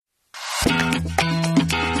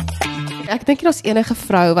Ek dink nie daar's enige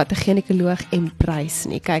vrou wat 'n ginekoloog embrace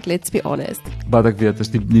nie. Kyk, let's be honest. Wat ek weet is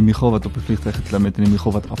die Michael wat op die vliegtuig geklim het en die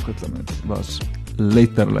Michael wat afgeklim het, was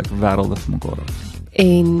letterlik wêrelde van mekaar af.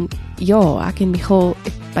 En ja, ek en Michael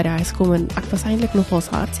het by die huis kom en ek was eintlik nogals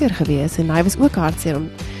hartseer geweest en hy was ook hartseer om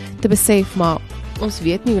te besef, maar ons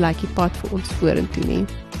weet nie hoe lyk die pad vir ons vorentoe nie.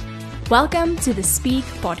 Welcome to the Speak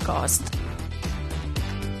Podcast.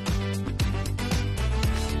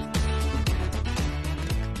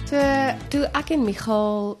 So, toe ek en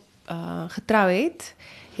Michael getrou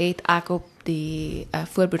het ek op die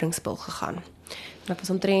voorbereidingspil gegaan. En ek was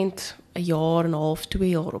omtrent 'n jaar en 'n half, 2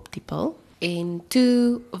 jaar op die pil. En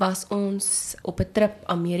toe was ons op 'n trip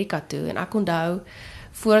Amerika toe en ek onthou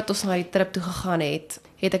voordat ons na die trip toe gegaan het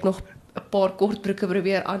ek nog 'n paar kortbroeke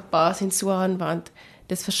probeer aanpas en so aan want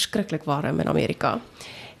dit is verskriklik warm in Amerika.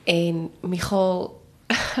 En Michael,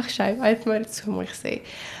 hy het my dit so mooi gesê.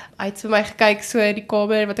 Hy het vir my gekyk so in die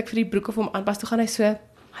kamer wat ek vir die broeke vir hom aanpas. Toe gaan hy so,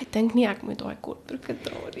 hy dink nie ek moet daai kortbroeke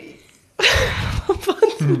dra nie.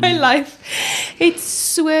 Want my lyf het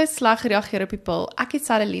so sleg gereageer op die pil. Ek het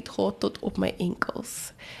cellulite gehad tot op my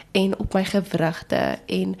enkels en op my gewrigte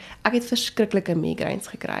en ek het verskriklike migraines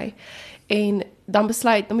gekry. En dan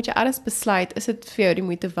moet jy alles besluit, is dit vir jou die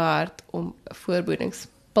moeite werd om 'n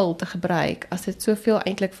voorbereidingspil te gebruik as dit soveel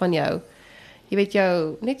eintlik van jou, jy weet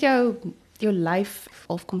jou lyf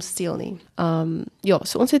of kom steel nie. Ja,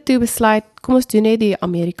 so ons het toe besluit, kom ons doen net die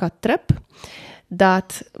Amerika trip,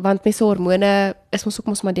 want met so hormone is ons ook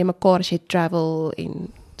mos maar die mekaar as jy travel en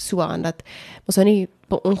so aan, dat ons nou nie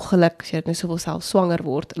per ongeluk, as jy nou soveel self swanger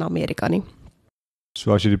word in Amerika nie.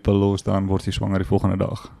 So as jy die pil los, dan word jy swanger die volgende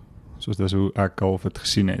dag. Soos dis hoe ek half het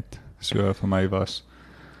gesien het. So vir my was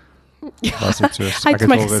dit soos, ek het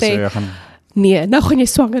al gesê, nee, nou gaan jy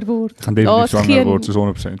swanger word. Gaan definitief swanger word, soos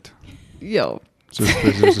 100%. Ja. Soos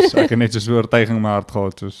ek het net so 'n oortuiging in my hart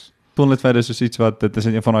gehad, soos toonlik verder soos iets wat, dit is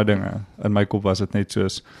een van daai dinge. In my kop was dit net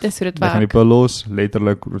soos, dis hoe dit werk. Gaan die pil los,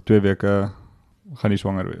 letterlik oor 2 weke gaan jy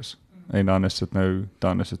swanger wees. En dan is dit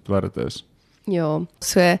wat dit is. Ja,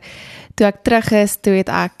 so toe ek terug is, toe het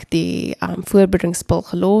ek die voorbereidingspil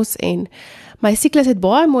gelos en my siklus het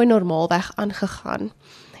baie mooi normaalweg aangegaan.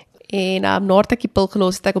 En nadat ek die pil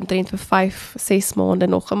gelos het, ek omtrent vir 5-6 maande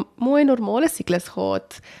nog 'n mooi normale siklus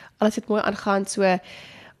gehad. Alles het mooi aangaan, so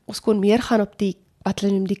ons kon meer gaan op die, wat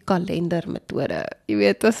hulle noem die kalendermetode. Jy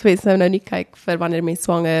weet, as mens nou nie kyk vir wanneer mens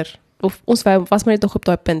swanger, of ons was maar net nog op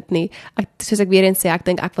daai punt nie. Soos ek weer eens sê, ek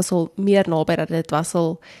dink ek was al meer naby dat dit was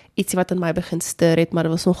al ietsie wat in my begin stir het, maar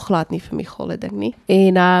dit was nog glad nie vir my golle ding nie.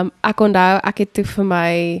 En ek onthou, ek het toe vir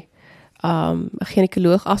my 'n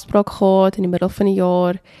ginekoloog afspraak gehad in die middel van die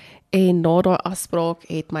jaar, en na daai afspraak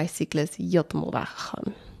het my siklus heeltemal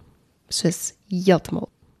weggegaan. Soos heeltemal.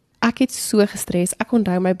 Ek het so gestres, ek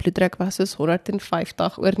onthou my bloeddruk was soos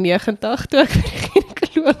 150/90 toe ek vir die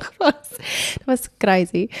ginekoloog was. Dit was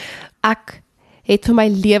crazy. Ek het vir my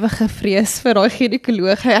lewe gevrees vir daai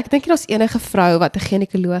ginekoloog. Ek dink nie daar's enige vrou wat 'n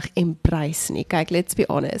ginekoloog embrace nie. Kyk, let's be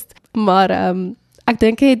honest. Maar ek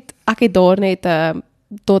dink ek het daar net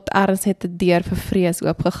tot ergens net 'n deur vir vrees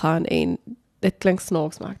oopgegaan en dit klink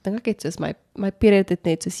snaaks, maar ek dink ek het soos my period het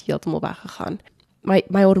net soos heeltemal weggegaan.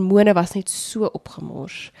 My hormone was net so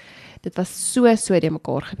opgemors. Dit was so die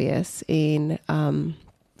mekaar gewees en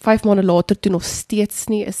 5 maande later toe nog steeds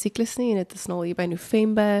nie 'n siklus nie en dit is nou hier by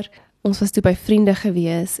November. Ons was toe by vriende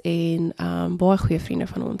gewees en baie goeie vriende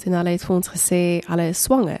van ons en hulle het vir ons gesê hulle is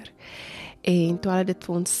swanger. En toe hulle dit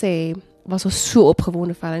vir ons sê, was ons so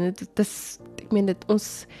opgewonde vir hulle en dit is, ek meen dit,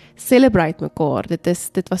 ons celebrate mekaar.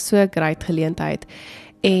 Dit was so 'n great geleentheid.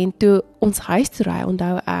 En toe ons huis toe ry,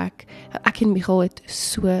 onthou ek en Michael het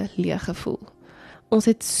so leeg gevoel. Ons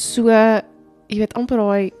het so, jy weet, amper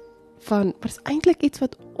daai van, wat is eintlik iets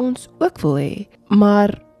wat ons ook wil hê,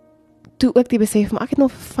 maar toe ook die besef, maar ek het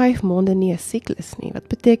nog vir 5 maande nie 'n siklus nie, wat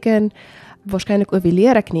beteken, waarskynlik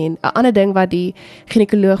ovuleer ek nie, en 'n ander ding wat die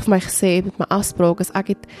ginekoloog vir my gesê het met my afspraak, is ek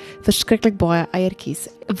het verskriklik baie eiertjies,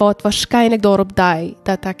 wat waarskynlik daarop dui,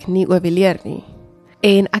 dat ek nie ovuleer nie.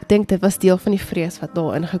 En ek dink dit was deel van die vrees wat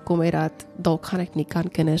daarin gekom het, dat dalk gaan ek nie kan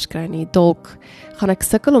kinders kry nie, dalk gaan ek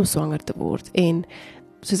sukkel om swanger te word, en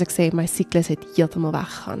soos ek sê, my siklus het heeltemal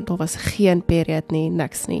weggegaan, daar was geen period nie,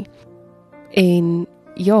 niks nie. En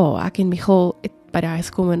ja, ek en Michael het by die huis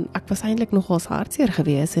kom en ek was eintlik nogals hartseer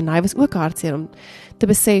geweest, en hy was ook hartseer om te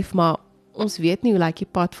besef, maar ons weet nie hoe lyk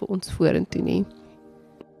die pad vir ons vorentoe nie.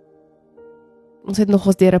 Ons het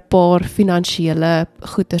nogals deur 'n paar finansiële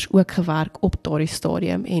goeders ook gewerk op daardie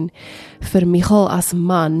stadium, en vir Michael as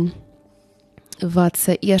man wat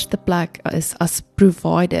sy eerste plek is as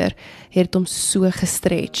provider, het hom so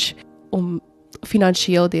gestretch om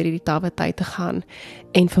finansiëel deur hierdie tawwe tyd te gaan.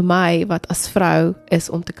 En vir my, wat as vrou is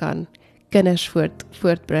om te kan kinders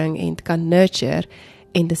voortbring en te kan nurture,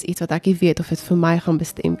 en dis iets wat ek nie weet of dit vir my gaan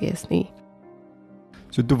bestem wees nie.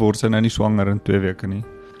 So toe word sy nou nie swanger in 2 weke nie.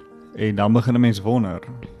 En dan begin 'n mens wonder,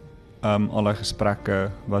 al die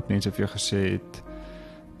gesprekke wat mense vir jou gesê het,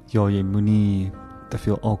 ja, jy moenie te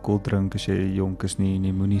veel alkohol drink as jy jonk is nie, en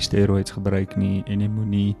jy moenie steroids gebruik nie, en jy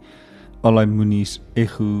moenie, al die moenies,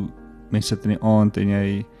 ego, mense sit in die aand en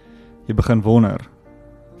jy begin wonder,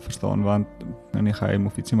 verstaan, want, nou nie geheim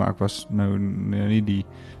of ietsie, maar ek was nou nie die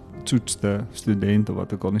toetste student of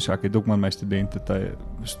wat ek al nie, so ek het ook maar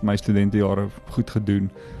my studentejare goed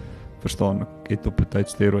gedoen, verstaan, ek het op 'n tyd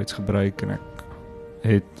steroids gebruik en ek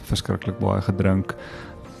het verskriklik baie gedrink,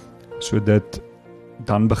 so dit,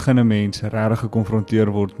 dan begin 'n mens regtig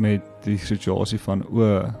gekonfronteer word met die situasie van,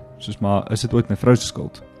 soos maar, is dit ooit my vrou se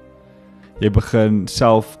skuld? Jy begin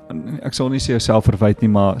ek sal nie sê selfverwyd nie,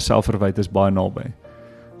 maar selfverwyd is baie naby.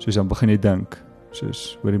 Soos dan begin jy dink,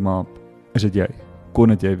 soos, hoorie maar, is dit jy? Kon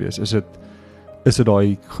dit jy wees? Is dit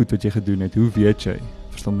daai goed wat jy gedoen het? Hoe weet jy?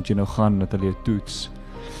 Verstaan, moet jy nou gaan dat hulle jou toets?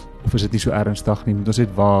 Of is dit nie so ernstig nie? Moet ons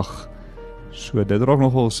net wag? So, dit raak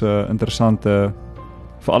nogal so interessante,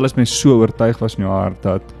 veral as mens so oortuig was in jou hart,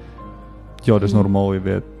 dat, ja, dis normaal, jy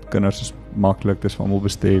weet, kinders is maklik, dis van almal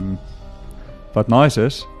bestem. Wat nice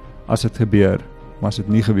is, as dit gebeur, maar as dit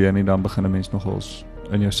nie gebeur nie, dan begin 'n mens nogals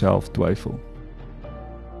in jouself twyfel.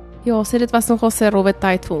 Ja, so dit was nogal 'n rowwe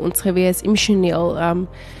tyd vir ons gewees, emosioneel,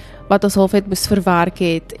 wat ons halfweg moes verwerk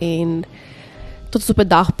het, en tot ons op 'n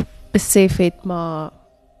dag besef het, maar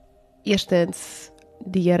eerstens,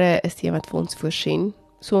 die Here is die een wat vir ons voorsien,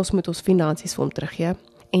 so ons moet ons finansies vir hom teruggee,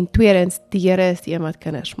 en tweedens, die Here is die een wat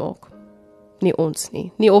kinders maak, nie ons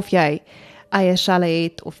nie, nie of jy eie selle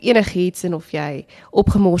het, of enigiets, en of jy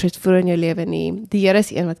opgemors het voor in jou lewe nie, die Here is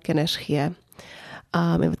die een wat kinders gee,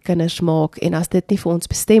 en wat kinders maak, en as dit nie vir ons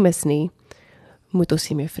bestem is nie, moet ons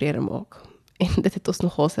nie meer vrede maak, en dit het ons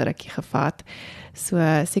nogal 'n rukkie gevat, so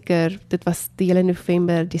seker, dit was die hele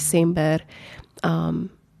November, Desember,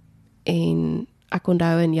 en ek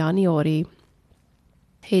onthou in Januarie,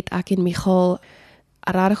 het ek en Michael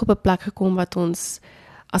regtig op 'n plek gekom, wat ons,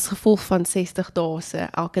 as gevolg van 60 dae se,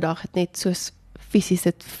 elke dag het net soos fisies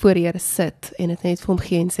dit voor die Here sit, en het net vir hom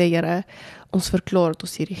gee en sê, Here, ons verklaar dat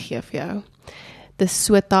ons hierdie gee vir jou. Dis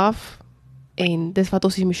so taaf, en dis wat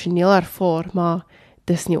ons emosioneel ervaar, maar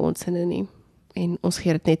dis nie ons sinne nie, en ons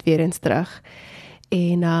gee dit net weer eens terug,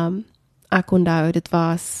 en ek onthou, dit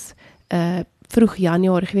was vroeg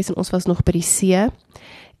Januarie gewees, en ons was nog by die see,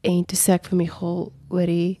 en toe sê ek vir Michael,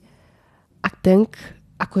 hoorie, ek dink,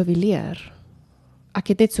 ek ovuleer, ek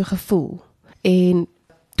het net so gevoel, en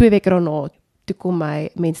 2 weke daarna, toe kom my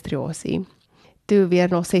menstruasie, toe weer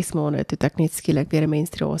nog 6 maande, toe ek net skielik weer 'n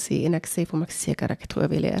menstruasie, en ek sê vir hom, ek seker, ek het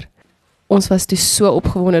geovuleer. Ons was toe so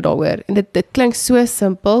opgewonde daaroor, en dit klink so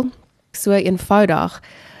simpel, so eenvoudig,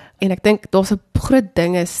 en ek dink, daar's 'n groot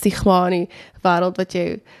ding, stigma in die wêreld, wat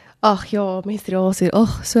jy, ag ja, menstruasie,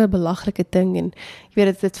 so 'n belaglike ding, en jy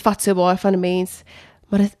weet, dit vat so baie van 'n mens,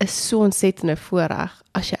 maar dit is so ontsettende voorreg,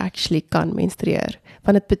 as jy actually kan menstrueer,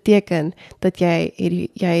 want dit beteken, dat jy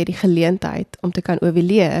het die geleentheid, om te kan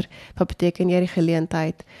ovuleer, wat beteken jy die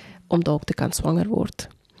geleentheid, om dalk te kan swanger word,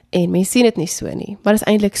 en mense sien dit nie so nie, maar dit is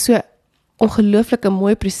eintlik so, ongelooflike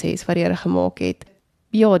mooi proses, wat die Here gemaak het.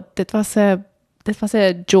 Ja, dit was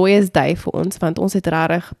 'n joyous day vir ons, want ons het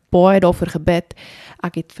regtig baie daarvoor gebid.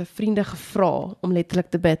 Ek het vir vriende gevra, om letterlik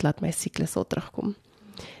te bid, laat my siklus sal terugkom.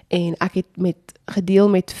 En ek het gedeel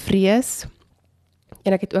met vrees,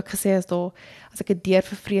 en ek het ook gesê, as ek 'n deur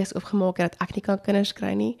vir vrees oopgemaak het, dat ek nie kan kinders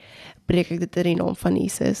kry nie, breek ek dit in die naam van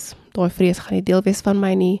Jesus. Daai vrees gaan nie deel wees van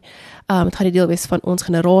my nie, het gaan nie deel wees van ons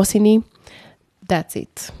generasie nie, that's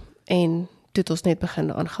it. En toe het ons net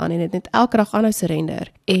begin aangaan, en het net elke dag aanhou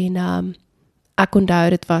surrender, en ek onthou,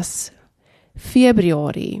 dit was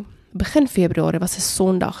begin Februarie, was 'n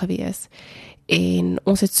Sondag gewees, en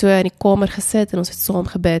ons het so in die kamer gesit, en ons het saam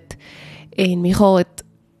gebid, en Michael het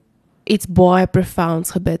iets baie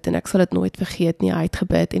profounds gebid, en ek sal dit nooit vergeet nie, hy het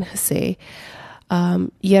gebid en gesê,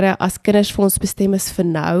 Here, as kinders vir ons bestem is vir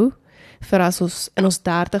nou, vir as ons in ons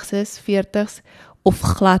 30s is, 40s, of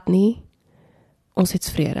glad nie, ons het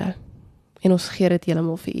vrede, en ons gee dit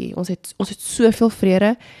heeltemal vir U, ons het soveel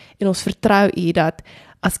vrede, en ons vertrou U, dat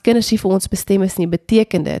as kinders nie vir ons bestem is nie,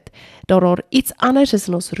 beteken dit, dat daar iets anders is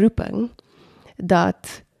in ons roeping,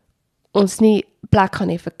 dat ons nie plek gaan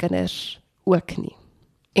hê vir kinders ook nie.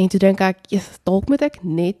 En toe dink ek, dalk moet ek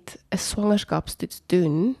net 'n swangerskapstoets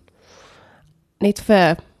doen, net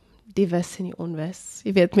vir die wis en die onwis.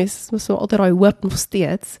 Jy weet, mens moet so altyd daai hoop nog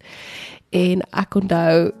steeds. En ek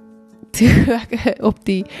onthou, toe ek op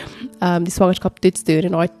die swangerskap toets doen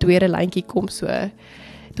en daai tweede lyntjie kom so,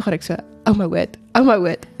 toe gaan ek so, oh my word,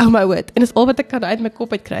 en dis al wat ek kan uit my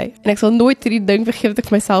kop uitkry, en ek sal nooit hierdie ding vergeet wat ek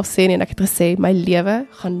vir myself sê nie, en ek het gesê, my lewe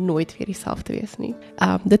gaan nooit weer dieselfde wees nie.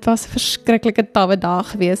 Dit was 'n verskriklike tawwe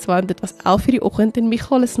dag gewees, want dit was 11:00 die oggend, en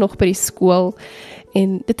Michael is nog by die skool,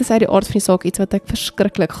 en dit is uit die aard van die saak iets wat ek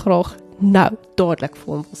verskriklik graag nou dadelik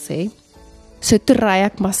vir hom wil sê. So toe ry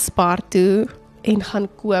ek maar Spar toe, en gaan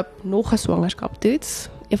koop nog 'n swangerskaptoets,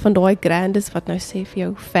 een van daai grandes wat nou sê vir jou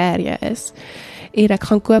hoe ver jy is, en ek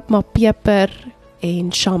gaan koop maar peper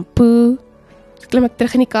en shampoo. Klim ek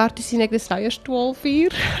terug in die kar, toe sien ek dis nou eers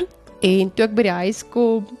 12:00, en toe ek by die huis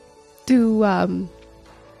kom, toe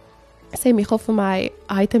sê Michael vir my,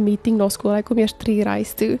 hy het 'n meeting na skool, hy kom eers 3:00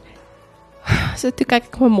 huis toe. So toe kyk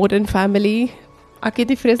ek my Modern Family, ek het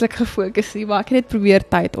nie vreeslik gefokus nie, maar ek het net probeer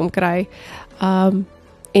tyd omkry.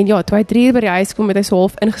 En ja, toe hy 3:00 by die huis kom, het hy so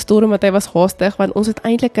half ingestorm, want hy was haastig, want ons het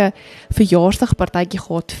eintlik 'n verjaarsdagpartytjie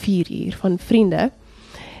gehad, 4:00, van vriende,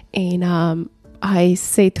 en hy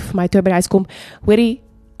sê toe vir my, toe hy by die huis kom, hoorie,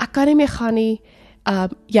 ek kan nie meer gaan nie,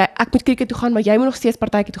 ek moet krieket toe gaan, maar jy moet nog steeds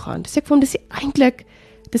partytjie toe gaan. Dus ek vir hom, dis eintlik,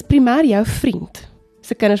 dis primêr jou vriend,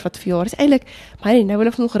 se kinders wat verjaar, is eintlik, maar nou wil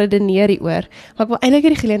ek nog redeneer hieroor, maar ek wil eintlik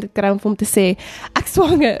die geleentheid kry om vir hom te sê, ek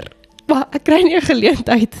swanger, maar ek kry nie 'n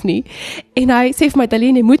geleentheid nie, en hy sê vir my,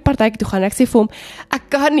 Daleen, jy moet partytjie toe gaan, ek sê vir hom, ek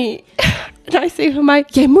kan nie, en hy sê vir my,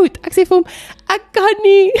 jy moet, ek sê vir hom, ek kan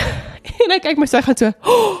nie, en hy kyk my so, hy gaan so,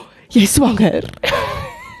 oh, jy swanger,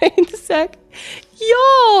 en toe sê ek, ja,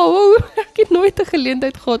 ek het nooit 'n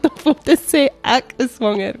geleentheid gehad om vir hom te sê, ek is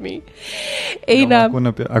swanger nie, en ja,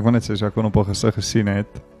 ek wil net sê, so ek kon op haar gesig gesien het,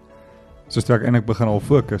 soos toe ek eintlik begin al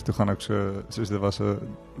fokus, toe gaan ek so, soos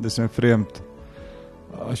dis nou vreemd,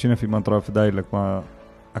 as jy net iemand trouw verduidelik, maar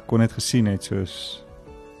ek kon net gesien het, soos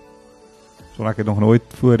ek het nog nooit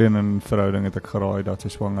voorheen in 'n verhouding het ek geraai dat sy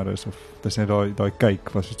swanger is, of dis net daai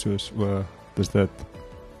kyk, was dit soos, dis dit,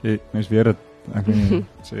 mens weet het, ek weet nie,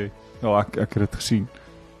 sê, ja, ek het dit gesien.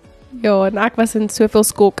 Ja, en ek was in soveel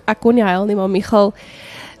skok, ek kon nie huil nie, maar Michael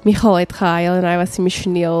het gehuil, en hy was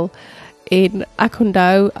emosioneel, en ek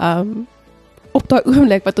onthou, op daai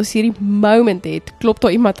oomblik, wat ons hierdie moment het, klop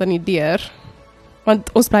daar iemand aan die deur,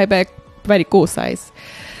 want ons bly by die koshuis.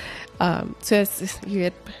 So is, jy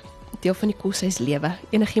weet, deel van die koshuis lewe,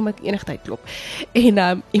 enigtyd klop.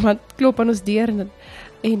 En iemand klop aan ons deur,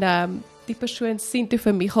 en die persoon sien toe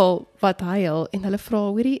vir Michael wat huil, en hulle vra,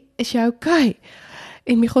 hoorie, is jy okay?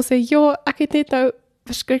 En Michael sê, ja, ek het net nou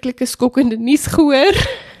verskriklike skokkende nuus gehoor,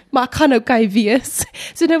 maar ek gaan okay wees.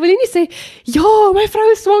 So nou wil jy nie sê, ja, my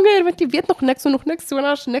vrou is swanger, want jy weet nog niks, so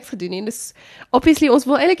niks gedoen nie. En dis, obviously, ons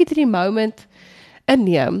wil eintlik hierdie moment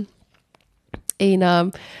inneem.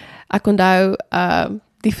 En ek onthou,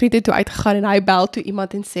 die vriend het toe uitgegaan, en hy bel toe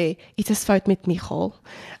iemand en sê, iets is fout met Michael.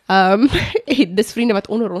 En dis vriende wat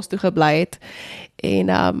onder ons toe gebly het, en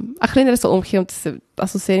ek geloof dit is al omgee om te sê,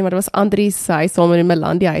 as ons sê nie, maar dit was Andries huishaal en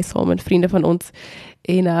Melanie huishaal, vriende van ons,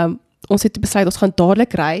 en ons het besluit, ons gaan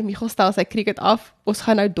dadelik ry, Michael stel sy cricket af, ons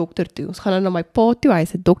gaan nou dokter toe, ons gaan nou na my pa toe, hy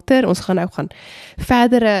is 'n dokter, ons gaan nou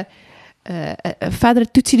verdere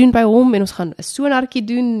toetsie doen by hom, en ons gaan 'n sonartjie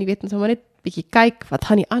doen, jy weet, ons gaan maar net bietjie kyk, wat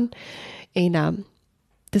gaan nie aan, en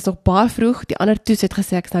dis nog baie vroeg, die ander toets het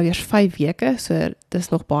gesê, ek is nou eers 5 weke, so dis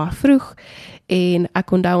nog baie vroeg, en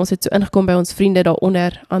ek onthou, ons het so ingekom by ons vriende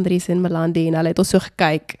daaronder, Andries en Melanie, en hulle het ons so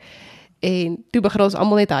gekyk, en toe begin ons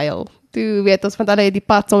almal net huil, toe weet ons, want hulle het die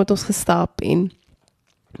pad saam met ons gestap, en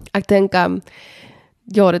ek dink,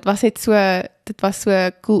 ja, dit was so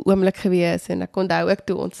cool oomblik gewees, en ek onthou ook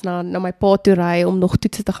toe ons na my pa toe ry, om nog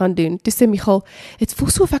toetse te gaan doen, toe sê Michael, het voel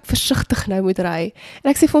so of ek versigtig nou moet ry, en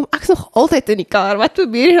ek sê vir hom, ek is nog altyd in die kar, wat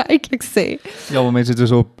probeer jy eintlik sê? Ja, maar mense het dus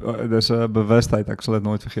dis 'n bewustheid, ek sal dit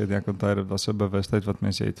nooit vergeet, ek onthou, dit was 'n bewustheid wat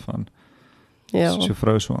mense het van, soos jou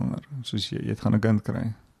vrou swanger, soos jy het gaan 'n kind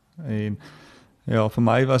kry, en ja, vir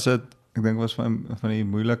my was dit, ek dink was van die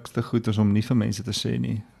moeilikste goed is om nie vir mense te sê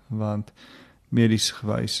nie, want medies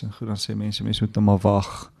gewys, goed, dan sê mense moet nou maar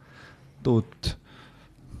wag tot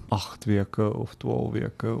 8 weke of 12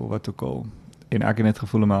 weke of wat ook al. En ek het net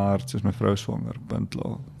gevoel in my hart, soos my vrou swanger,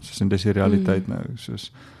 puntlaag. Soos in dis die realiteit nou,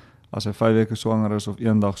 soos as sy 5 weke swanger is, of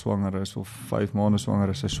 1 dag swanger is, of 5 maande swanger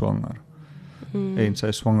is, sy swanger. En sy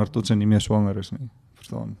is swanger tot sy nie meer swanger is nie,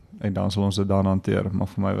 verstaan? En dan sal ons dit dan hanteer, maar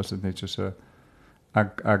vir my was dit net soos 'n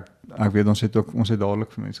ek weet, ons het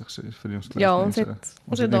dadelik vir mense gesê, vir ons ja, ons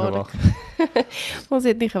het dadelik. Ons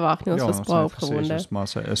het nie gewag nie, ons was baie opgewonde. Maar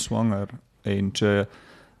sy is swanger, en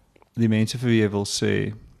die mense vir wie jy wil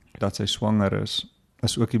sê, dat sy swanger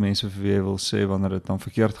is ook die mense vir wie jy wil sê, wanneer dit dan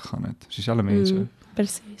verkeerd gegaan het. Dis dieselfde mense.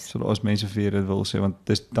 Presies. So as mense vir dit wil sê, want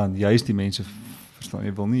dis dan juist die mense, verstaan,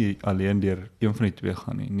 jy wil nie alleen deur een van die twee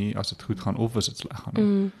gaan nie as dit goed gaan of as dit sleg gaan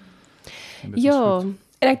nie. Ja,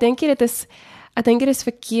 en ek dink dit is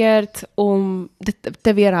verkeerd om dit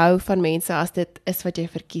te weerhou van mense as dit is wat jy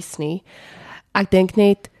verkies nie. Ek dink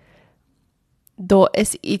net daar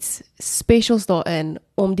is iets specials daarin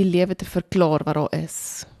om die lewe te verklaar wat daar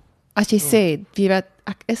is. As jy sê, wie weet,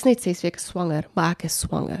 ek is net 6 weke swanger, maar ek is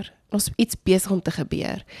swanger. Ons is iets besig om te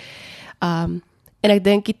gebeur. En ek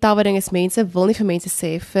dink die tawe ding is mense wil nie vir mense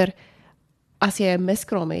sê vir as jy 'n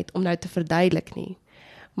miskraam het om nou te verduidelik nie.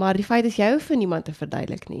 Maar die feit is jy hoef vir niemand te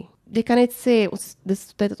verduidelik nie. Jy kan net sê dit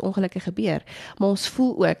het ongelukkig gebeur, maar ons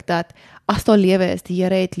voel ook dat as daar lewe is, die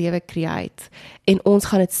Here het lewe create en ons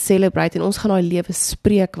gaan dit celebrate en ons gaan daai lewe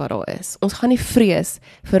spreek wat daar is. Ons gaan nie vrees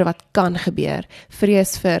vir wat kan gebeur,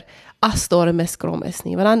 vrees vir as daar 'n miskraam is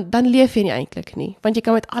nie, want dan leef jy nie eintlik nie, want jy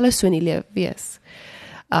kan met alles so in die lewe wees.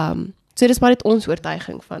 So dis maar net ons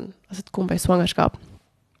oortuiging van as dit kom by swangerskap.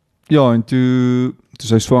 Ja, en toe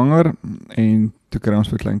sy swanger en toe kry ons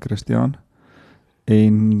vir klein Christian.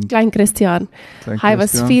 En Klein Christian. Hy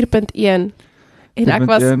was 4.1 en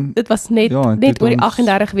dit was net oor die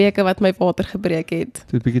 38 weke wat my water gebreek het.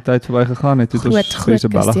 Toe het 'n bietjie tyd verby gegaan en toe het ons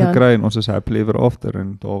Isabella gekry en ons is happily ever after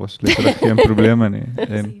en daar was letterlik geen probleme nie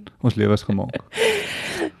en ons lewe is gemaak.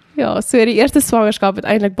 Ja, so die eerste swangerskap het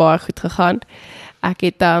eintlik baie goed gegaan.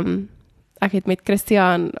 Ek het met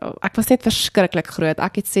Christian, ek was net verskriklik groot.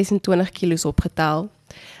 Ek het 26 kilos opgetel.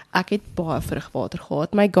 Ek het baie vrugwater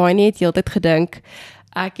gehad. My gynae het heeltyd gedink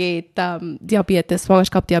ek het diabetes,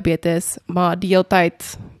 swangerskap diabetes, maar die hele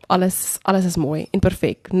tyd alles is mooi en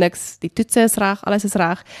perfek. Niks, die toetse is reg, alles is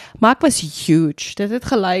reg. Maar ek was huge. Dit het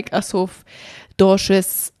gelyk asof daar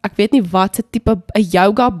soos ek weet nie wat se tipe 'n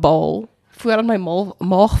yoga bal voor aan my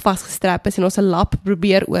maag vasgestrap is en ons 'n lap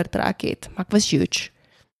probeer oortrek het. Maar ek was huge.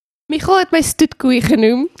 Michael het my stoetkoei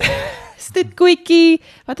genoem. Stoetkoetjie.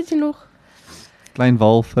 Wat het jy nog? Klein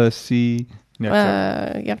walvisie.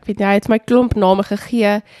 Ja, ek weet nie, hy het my klomp name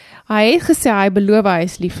gegee. Hy het gesê hy beloof hy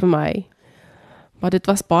is lief vir my. Maar dit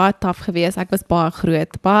was baie taaf geweest. Ek was baie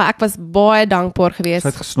groot. Ek was baie dankbaar geweest. Sy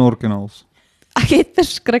het gesnork en alles. Ek het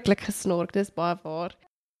verskriklik gesnork, dis baie waar.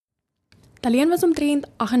 Talien was omtrent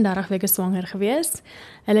 38 weke swanger geweest.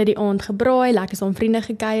 Hulle het die aand gebraai, lekker saam vriende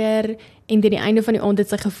gekuier en teen die einde van die aand het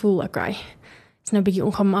sy gevoel, okay, is nou 'n bietjie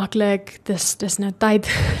ongemaklik, dis nou tyd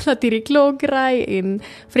dat hierdie klok ry en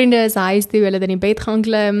vriende is huis toe, hulle het in die bed gaan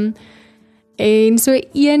klim en so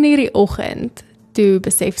 1 uur die oggend, toe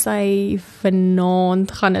besef sy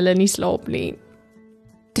vanaand gaan hulle nie slaap nie.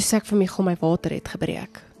 Toe sê ek vir my water het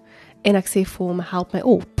gebreek en ek sê vir hom, help my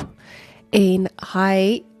op en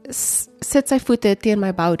hy sit sy voete teen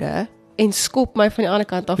my boude en skop my van die ander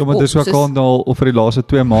kant af op. Ja, maar dis ook al vir die laaste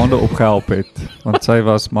 2 maande opgehelp het, want sy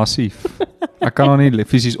was massief. Ek kan haar nie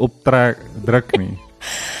fisies druk nie.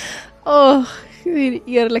 Die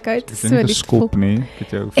eerlikheid, so liefdevol. Skop nie, met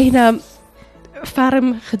jou. En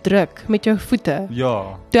ferm gedruk met jou voete.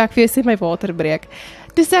 Ja. Toe ek vir sê my water breek.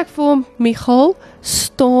 Toe sê ek vir hom, Michael,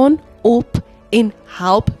 staan op en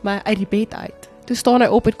help my uit die bed uit. Toe staan hy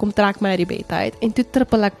op en kom trek my uit die bed uit en toe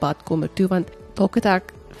trippel ek badkamer toe want dalk het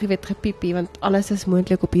ek gepiepie want alles is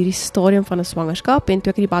moontlik op hierdie stadium van 'n swangerskap en toe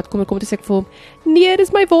ek in die badkamer kom toe sê ek vir hom nee,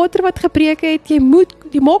 dis my water wat gebreek het. Jy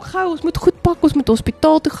maak gou, ons moet goed pak, ons moet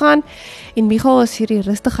hospitaal toe gaan. En Michael is hierdie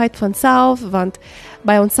rustigheid van self want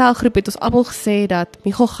by ons selgroep het ons almal gesê dat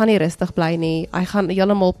Michael gaan nie rustig bly nie. Hy gaan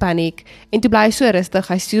heeltemal paniek en toe bly hy so rustig.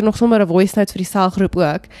 Hy stuur nog sommer 'n voice note vir die selgroep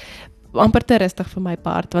ook. Amper te rustig vir my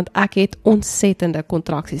part, want ek het ontsettende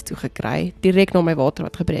kontraksies toegekry, direk na my water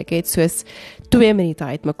wat gebreek het, soos 2 minute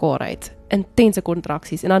uit mekaar uit, intense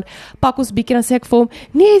kontraksies, en dan pak ons bietjie, dan sê ek vir hom,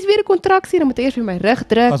 nee, is weer 'n kontraksie, dan moet eers vir my rug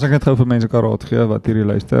druk. As ek net gou vir mense kan raad gee, wat hierdie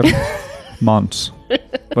luister, mans,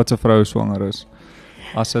 wat 'n vrou swanger is,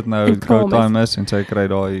 as dit nou go time is, en sy kry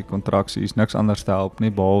daai kontraksies, niks anders te help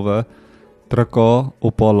nie, behalwe, druk haar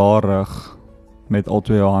op haar laarrug, met al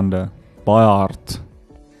 2 hande, baie hard,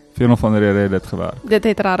 vir een of ander rede het dit gewerk. Dit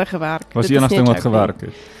het rarig gewerk. Was die enigste ding wat gewerk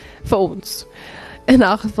het. Vir ons. In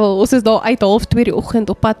elk geval, ons is daar uit 1:30 die oggend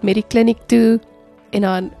op pad met die kliniek toe, en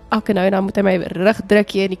dan, elke nou en dan moet hy my rug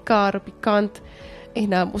druk hier in die kar op die kant,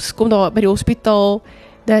 en ons kom daar by die hospitaal,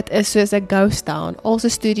 dit is soos 'n ghost town, al sy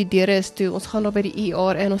studiedeure is toe, ons gaan daar by die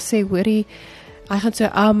ER en ons sê, hoorie, hy gaan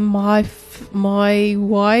sê, my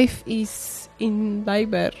wife is in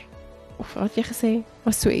labor, of wat jy gesê,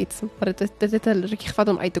 was so iets, maar dit het 'n rukkie gevat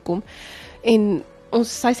om uit te kom, en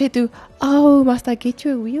sy sê toe, must I get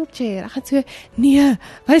you a wheelchair? Ek gaan so, nee,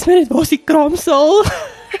 wys my net, waar is die kraamsaal?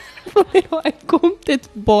 van my daar uitkom, dit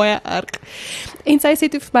baie erg. En sy sê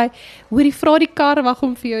toe vir my, hoorie, vra die kar wag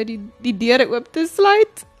om vir jou die deure oop te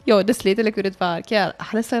sluit. Ja, dis letterlik hoe dit werk. Ja,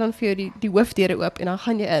 hulle sluit dan vir jou die hoofdeure oop en dan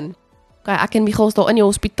gaan jy in. Okay, ek en Michael is daar in die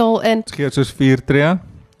hospitaal in. Dit gee soos 4 tree,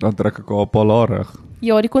 dan druk ek haar op haar larig.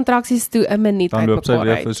 Ja, die kontraksies toe 'n minuut uit mekaar uit. Dan loop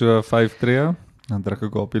sy weer vir so 5 tree, dan druk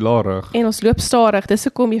ek haar op die larig. En ons loop stadig, dis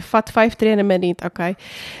hoekom jy vat 5 tree in 'n minuut, okay.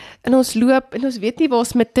 En ons loop, en ons weet nie waar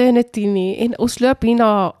ons maternity nie, en ons loop hier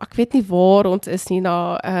na, ek weet nie waar ons is nie,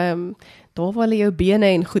 na, daar waar hulle jou bene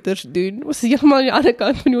en goeders doen. Ons is heeltemal aan die ander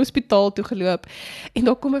kant van die hospitaal toe geloop. En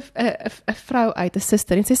daar kom 'n vrou uit, 'n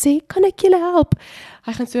suster, en sy sê, kan ek julle help?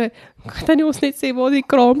 Hy gaan so, kan nie ons net sê waar die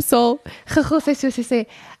kraamsaal? Gegil sy sê,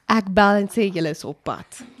 ek bel en sê, julle is op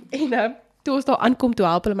pad. En toe ons daar aankom, toe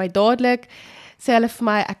help hulle my dadelik, sê hulle vir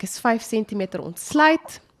my, ek is 5 cm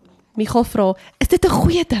ontsluit. Michael vra, is dit 'n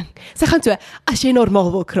goeie ding? Sy gaan so, as jy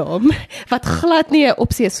normaal wil kraam, wat glad nie 'n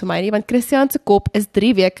opsie is vir my nie, want Christian se kop is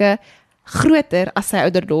 3 weke groter as sy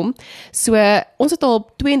ouderdom. So, ons het al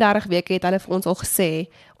 32 weke het hulle vir ons al gesê,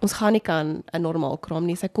 ons gaan nie kan 'n normaal kraam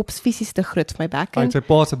nie, sy kop is fisies te groot vir my bek. Hy het sy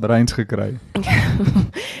pa se breins gekry.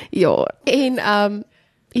 Ja, en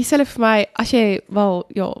hier sê hulle vir my, as jy wel,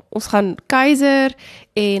 ja, ons gaan keiser,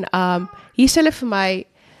 en hier sê hulle vir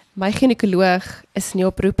my ginekoloog is nie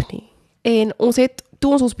op roep nie. En ons het,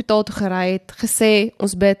 toe ons hospitaal toe gery het, gesê,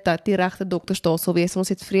 ons bid dat die regte dokters daar sal wees, ons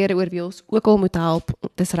het vrede oor wie ons ook al moet help,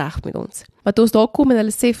 dis reg met ons. Maar toe ons daar kom en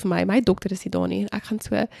hulle sê vir my dokter is nie daar nie, en ek gaan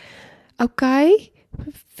so, okay,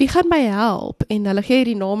 wie gaan my help? En hulle gee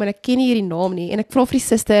hierdie naam, en ek ken nie hierdie naam nie, en ek vra vir die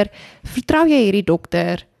suster, vertrou jy hierdie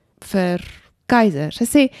dokter vir keiser? Sy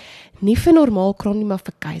sê, nie vir normaal kraam nie, maar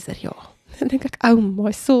vir keiser, ja. Dan dink ek, oh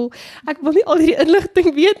my soul, ek wil nie al hierdie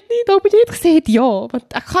inligting weet nie, dan moet jy net gesê het ja,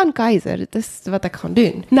 want ek gaan keiser, dit is wat ek gaan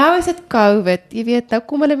doen. Nou is dit COVID, jy weet, nou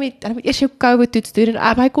kom hulle moet eers jou COVID toets doen,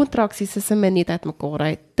 en my kontraksies is 'n minuut uit mekaar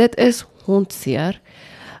uit, dit is hondseer.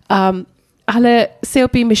 Hulle sê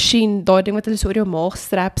op die masjien, daai ding wat hulle so oor jou maag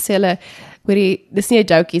strap, sê hulle, dis nie 'n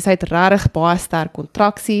jokie, sy het regtig baie sterk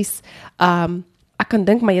kontraksies, ek kan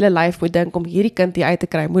dink my hele lyf moet dink om hierdie kind hier uit te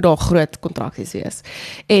kry, moet daar groot kontraksies wees.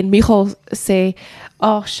 En Michael sê,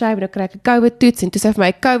 shame, nou kry ek 'n COVID toets, en toe sy vir my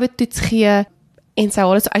 'n COVID toets gee, en sy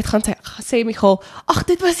haal dit so uitgaan, sy sê Michael,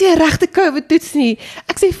 dit was nie 'n regte COVID toets nie.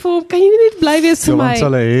 Ek sê vir hom, kan jy nie net bly wees vir my? Want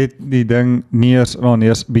hulle het die ding nie eers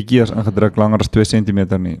bietjie eers ingedruk, langer as 2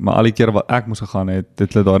 cm nie, maar al die keer wat ek moes gegaan het,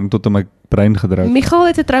 dit het daarin tot in my brein gedruk. Michael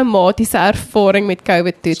het 'n traumatiese ervaring met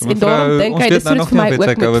COVID toets, en daarom dink hy, dis soos vir my ook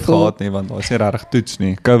moet COVID gehad nie, want daar is nie regtig toets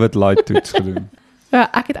nie, COVID light toets gedoen. Ja,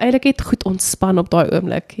 ek het eintlik net goed ontspan op daai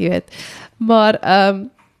oomblik, jy weet. Maar,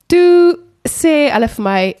 toe sê hulle vir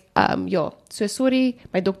my, so sorry,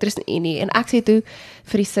 my dokter is nie, en ek sê toe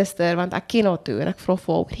vir die suster, want ek ken haar toe, en ek vra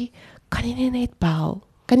vir haar, kan jy net bel?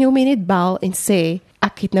 Kan jy hom net bel en sê,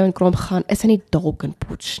 ek het nou in kraam gegaan, is hy nie dalk in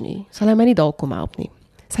Potch nie? Sal hy my nie dalk kom help nie?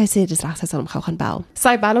 Sy sê, dis reg, sy sal hom gou gaan bel.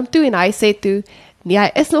 Sy bel hom toe, en hy sê toe, nee,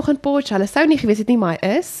 hy is nog in Potch, hulle sou nie gewees het nie, maar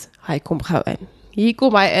hy is, hy kom gou in. Hier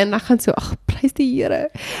kom hy in, ek gaan so, prys die Here,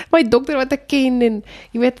 my dokter wat ek ken, en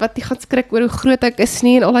jy weet wat, die gaan skrik oor hoe groot ek is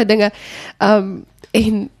nie, en al die dinge,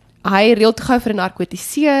 en hy reël te gou vir 'n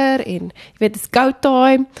narkotiseer, en jy weet, it's go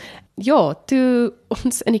time. Ja, toe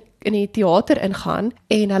ons in die teater ingaan,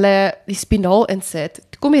 en hulle die spinaal insit,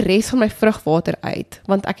 toe kom die res van my vrugwater uit,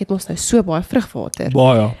 want ek het mos nou so baie vrugwater.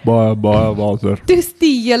 Baie water. Dis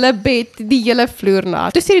die hele bed, die hele vloer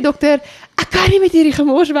nat. Toe sê die dokter, ek kan nie met hierdie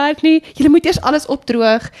gemors werk nie, julle moet eers alles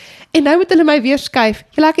opdroog, en nou moet hulle my weer skuif.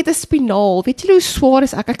 Julle, ek het 'n spinaal, weet julle hoe swaar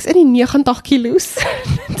is ek? Ek is in die 90 kilos.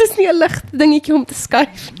 Dit is nie 'n ligte dingetjie om te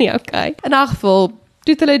skuif nie, okay. In 'n geval,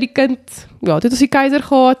 toe het hulle die kind, toe het ons die keiser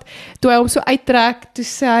gehad, toe hy hom so uittrek, toe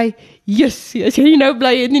sê hy, yes, as jy nou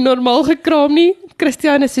bly, jy het nie normaal gekraam nie.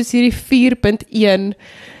 Christian is soos hierdie 4.1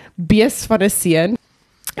 bees van 'n seun.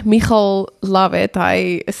 Michael, love it,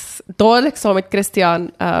 hy is dadelik saam met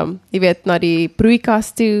Christian, jy weet, na die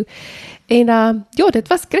broeikas toe, en dit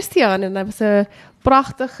was Christian, en hy was 'n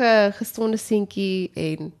pragtige, gesonde seentjie,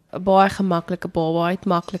 en 'n baie gemaklike baba, hy het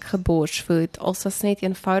maklik geborsvoed, als was net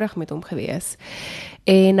eenvoudig met hom gewees,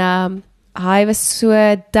 en hy was so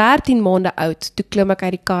 13 maande oud, toe klim ek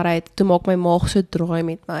uit die kar uit, toe maak my maag so draai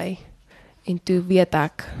met my, en toe weet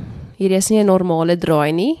ek, hier is nie 'n normale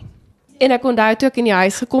draai nie, en ek onthou toe ek in die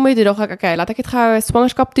huis gekom het, toe dink ek, okay, laat ek het gou 'n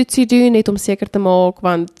swangerskaptoetsie doen, net om seker te maak,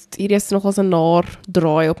 want hier is nogals 'n naar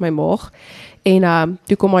draai op my maag, en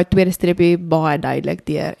toe kom my tweede streepie baie duidelik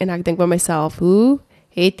deur, en ek dink by myself, hoe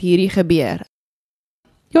het hierdie gebeur?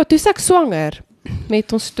 Ja, toe is ek swanger,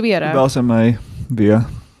 met ons tweede. Bel sy my weer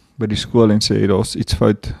by die skool en sê, daar's iets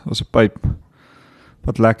fout, daar's 'n pyp,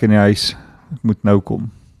 wat lek in die huis, ek moet nou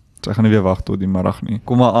kom. So ek gaan nie weer wag tot die middag nie.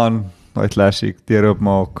 Kom maar aan, daai klassiek, deur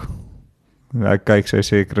oopmaak. Ek kyk, sy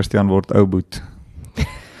sê Christian word ou boet.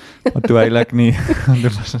 Maar toe heilig nie.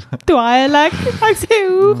 Toe heilig. Ek sê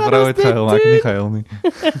hoe gaan vrou ons het dit gehuil, maar ek het nie gehuil nie.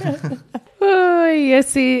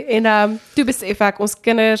 Jessie, en toe besef ek, ons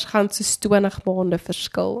kinders gaan so 20 maande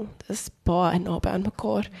verskil. Dis baie naby aan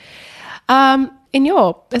mekaar. En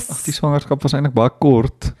ja, Die swangerskap was eintlik baie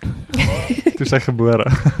kort. Toe sy gebore.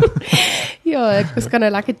 Ja, ek kan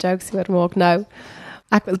 'n lekker jokes oor maak nou.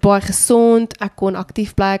 Ek was baie gesond, ek kon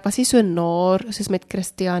aktief bly, ek was nie so naar soos met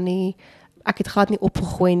Christian nie. Ek het glad nie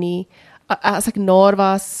opgegooi nie. As ek naar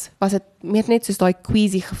was dit net soos daai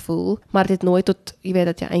queasy gevoel, maar dit het nooit tot, jy weet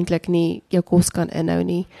dat jy eintlik nie jou kos kan inhou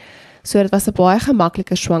nie. So dit was 'n baie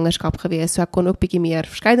gemaklike swangerskap geweest, so ek kon ook bietjie meer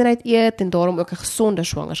verskeidenheid eet en daarom ook 'n gesonde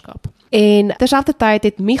swangerskap. En terselfdertyd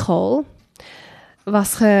het Michael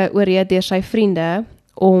was geoorreed deur sy vriende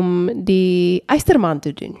om die eysterman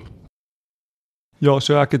te doen. Ja,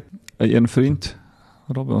 so ek het 'n vriend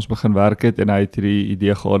wat by ons begin werk het en hy het hierdie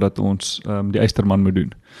idee gehad dat ons die eysterman moet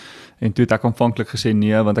doen. En toe het ek aanvanklik gesê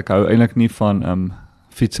nee, want ek hou eintlik nie van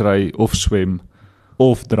fietsry of swem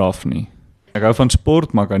of draf nie. Ek hou van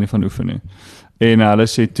sport, maar ek hou nie van oefen nie. En hulle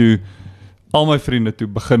sê toe, al my vriende toe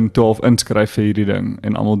begin 12 inskryf vir hierdie ding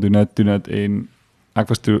en almal doen dit en ek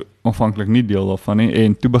was toe aanvanklik nie deel daarvan nie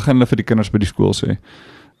en toe begin hulle vir die kinders by die skool sê,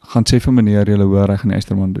 gaan sê vir meneer, julle hoor hy gaan die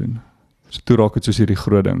eysterman doen. So toe raak het soos hierdie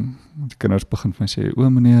groot ding. Die kinders begin van sê, o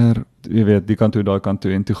meneer, jy weet, die kant toe, daai kant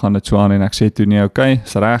toe en toe gaan dit so aan en ek sê toe nee, okay,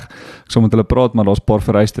 is reg. Ek sal met hulle praat, maar daar's 'n paar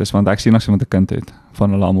vereistes want ek sien as iemand 'n kind het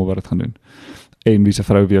van hulle almal wat dit gaan doen. En wie se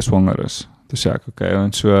vrou weer swanger is. Toe sê ek, okay,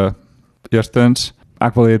 en so eerstens,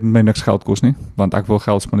 ek wil hê dit moet my niks geld kos nie, want ek wil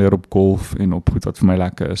geld spandeer op golf en op goed wat vir my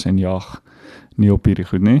lekker is en jag, nie op hierdie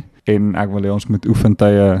goed nie. En ek wil hê ons moet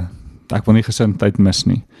oefentye, ek wil nie gesindheid mis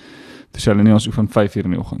nie. Toe sê hulle nie, ons oefen 5 uur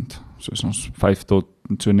in die oggend. So is ons 5 tot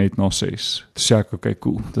so net na 6. Toe sê ek, okay,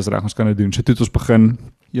 cool, dis reg, ons kan dit doen. So toe het ons begin,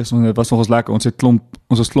 dit was nogals lekker, ons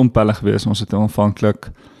was klomp pelle gewees, ons het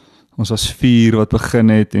aanvanklik, ons was 4 wat begin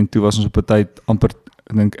het, en toe was ons op 'n tyd amper,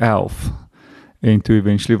 ek dink 11. En toe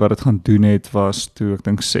eventually wat het gaan doen het, was toe ek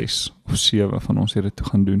dink 6 of 7 van ons het dit toe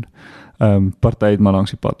gaan doen. Party het maar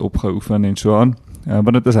langs die pad opgeoefen en so aan.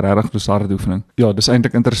 Want dit is regtig 'n harde oefening. Ja, dis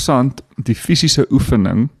eintlik interessant, die fisiese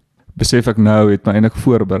oefening, besef ek nou, het my eintlik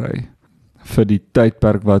voorberei vir die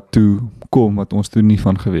tydperk wat toe kom, wat ons toe nie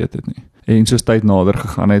van geweet het nie. En soos tyd nader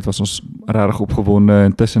gegaan het, was ons regtig opgewonde,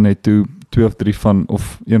 intussen het toe 2 of 3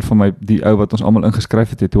 of een van my, die ou wat ons almal ingeskryf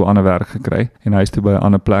het toe 'n ander werk gekry, en hy is toe by 'n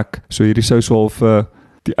ander plek. So hierdie sou so half,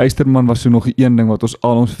 die eysterman was so nog die een ding wat ons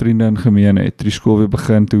al ons vriende in gemeen het. Die skool weer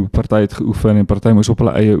begin, toe party het geoefen, en party moes op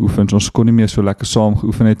hulle eie oefen, so ons kon nie meer so lekker saam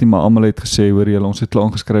geoefen het nie, maar almal het gesê, hoor julle, ons het klaar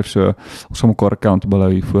ingeskryf, so ons gaan mekaar accountable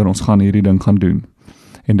hou hiervoor, ons gaan hierdie ding gaan doen.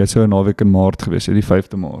 En dit sou 'n naweek in Maart gewees het, die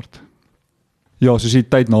 5de Maart. Ja, soos die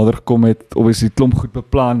tyd nader gekom het, obviously klomp goed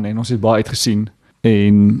beplan, en ons het baie uitgesien,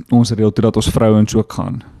 en ons reël toe dat ons vrouens ook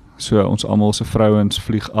gaan. So ons almal se vrouens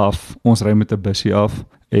vlieg af, ons ry met 'n bussie af,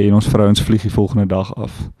 en ons vrouens vlieg die volgende dag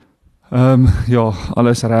af. Ja,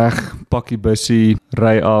 alles reg, pak die bussie,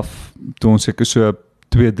 ry af, toe ons seker so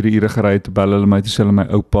 2-3 ure gery het, bel hulle my, toe sê hulle my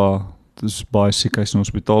oupa, dis baie siek, hy is in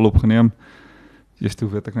die hospitaal opgeneem. Eers toe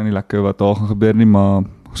weet ek nou nie lekker wat daar gaan gebeur nie, maar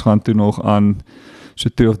ons gaan toe nog aan, so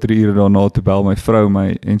 2 of 3 ure daarna, toe bel my vrou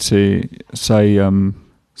my, en sê,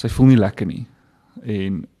 sy voel nie lekker nie,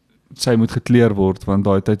 en sy moet gekleer word, want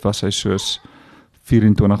daai tyd was sy soos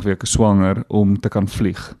 24 weke swanger om te kan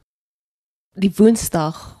vlieg. Die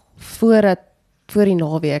Woensdag voor die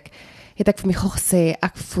naweek het ek vir my gesê,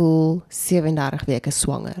 ek voel 37 weke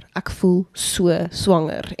swanger. Ek voel so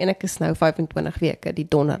swanger en ek is nou 25 weke die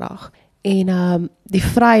donderdag. En die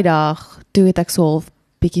Vrydag toe het ek so 'n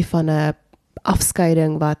bietjie van 'n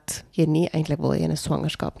afskeiding wat jy nie eintlik wil hê in 'n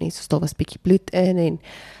swangerskap nie. So daar was bietjie bloed in en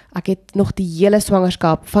ek het nog die hele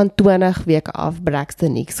swangerskap van 20 weke af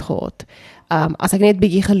Braxton niks gehad. As ek net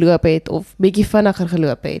bietjie geloop het of bietjie vinniger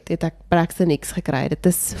geloop het ek Braxton niks gekry. Dit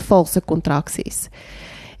is valse kontraksies.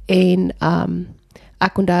 En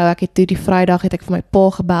ek onthou, ek het toe die Vrydag het ek vir my pa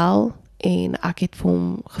gebel en ek het vir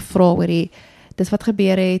hom gevra oor dis wat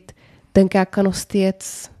gebeur het, dink ek kan nog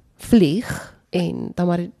steeds vlieg en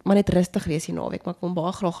dan maar net rustig wees die naweek, maar ek wil hom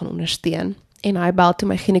baie graag gaan ondersteun. En hy bel toe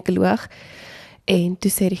my ginekoloog en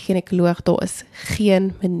toe sê die ginekoloog, daar is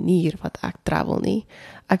geen manier wat ek travel nie.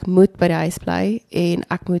 Ek moet by die huis bly en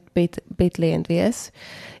ek moet bedlêend wees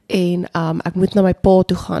en ek moet na my pa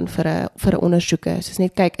toe gaan vir 'n ondersoeke. Soos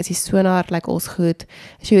net kyk, is die sonar, lyk alles goed,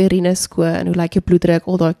 is jou urine skoon, hoe lyk jou bloeddruk,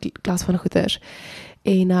 al daai klas van goeters.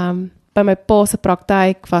 En by my pa se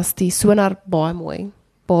praktyk was die sonar baie mooi,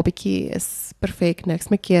 babatjie is perfek, niks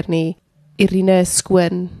mekeer nie. Urine is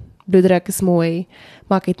skoon, bloeddruk is mooi,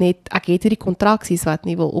 maar ek het hierdie kontraksies wat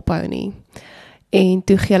nie wil ophou nie. En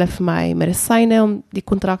toe gee hulle vir my medisyne om die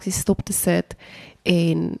kontraksies stop te sit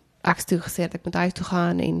en ek het toe gesê dat ek moet huis toe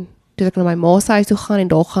gaan en toe ek na my ma se huis toe gaan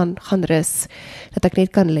en daar gaan rus, dat ek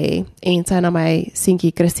net kan lê en sy na my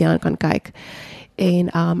seentjie Christian kan kyk.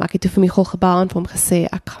 En ek het toe vir Michael gebel en vir hom gesê,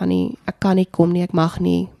 ek kan nie kom nie, ek mag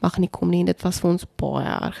nie kom nie, en dit was vir ons baie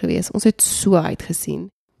erg geweest. Ons het so uitgesien.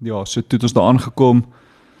 Ja, so toe het ons daar aangekom,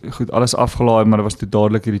 goed, alles afgelaai, maar dit was toe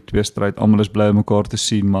dadelik hierdie tweestryd, almal is bly om mekaar te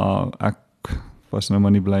sien, maar ek was nou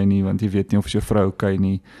maar nie bly nie, want jy weet nie of jou vrou okay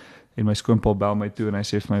nie, en my skoonpa bel my toe, en hy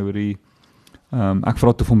sê vir my, hoorie, ek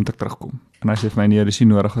vra toe vir hom moet ek terugkom, en hy sê vir my, nee, dis nie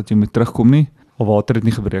nodig dat jy moet terugkom nie, al water het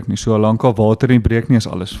nie gebreek nie, so lank al water nie breek nie, is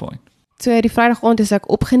alles fyn. So die Vrydag aand is ek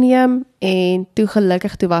opgeneem en toe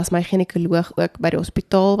gelukkig toe was my ginekoloog ook by die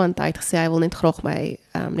hospitaal want hy het gesê hy wil net graag my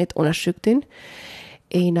net ondersoek doen.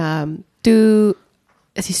 En toe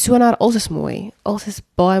is die sonaar, alles is mooi. Alles is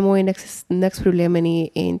baie mooi, niks probleme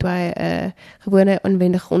nie en toe hy 'n gewone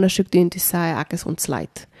inwendige ondersoek doen, toe sê hy ek is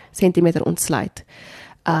ontsluit, sentimeter ontsluit.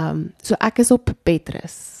 So ek is op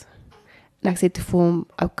bedrus. En ek sê toe vir hom,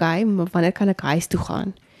 okay, maar wanneer kan ek huis toe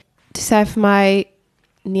gaan? Toe sê hy vir my,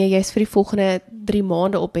 nee, jy is vir die volgende 3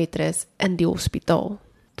 maande op bedrus in die hospitaal,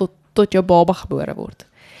 tot jou baba gebore word.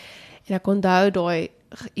 En ek onthou daai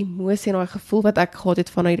emosie en daai gevoel wat ek gehad het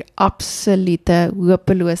van die absolute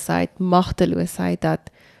hopeloosheid, magteloosheid,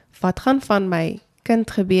 dat wat gaan van my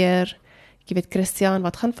kind gebeur, jy weet Christian,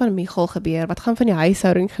 wat gaan van Michael gebeur, wat gaan van die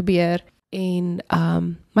huishouding gebeur, en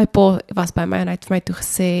my pa was by my en hy het vir my toe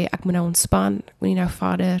gesê, ek moet nou ontspan, ek moet nie nou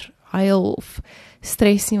verder huil of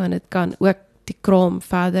stres nie, want dit kan ook die kraam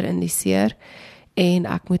verder indiseer, en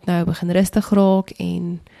ek moet nou begin rustig raak,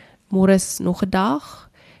 en môre is nog 'n dag,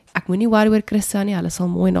 ek moet nie worry oor Christian nie, hulle sal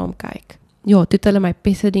mooi na hom kyk. Ja, toe het hulle my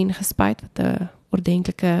Pessodien gespuit, wat 'n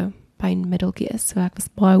ordentlike pynmiddeltjie is, so ek was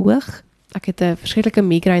baie hoog. Ek het 'n verskriklike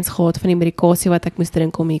migraines gehad van die medikasie wat ek moes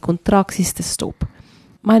drink om die kontraksies te stop.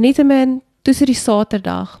 Maar nietemin, toe is die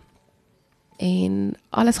Saterdag, en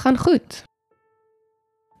alles gaan goed.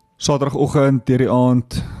 Saterdagoggend, deur die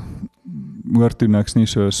aand, hoor toe niks nie,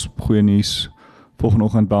 soos goeie nuus. Volgende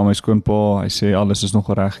oggend bel my skoonpa, hy sê alles is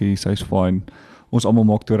nog reg hier, hy's fyn. Ons almal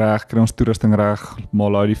maak toe reg, kry ons toerusting reg,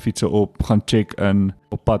 maal uit die fietsse op, gaan check in,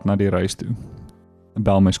 op pad na die reis toe. En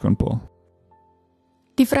bel my skoonpa.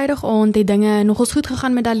 Die Vrydag aand het dinge nogals goed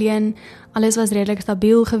gegaan met Daleen, alles was redelik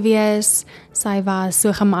stabiel gewees, sy was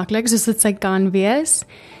so gemaklik soos dit sy kan wees,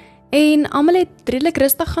 en almal het redelik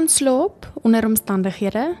rustig gaan slaap, onder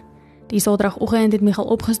omstandighede. Die Saterdagoggend het Michael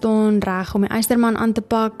opgestaan, reg om die eysterman aan te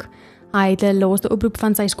pak. Hy het 'n laaste oproep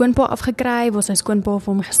van sy skoonpa afgekry, waar sy skoonpa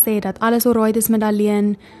vir hom gesê dat alles alright is met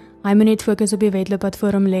Daleen. Hy moet net fokus op die wedloop wat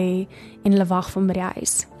voor hom lê en hulle wag vir hom by die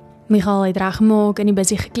huis. Michael het reggemaak, in die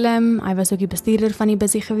bussie geklim, hy was ook die bestuurder van die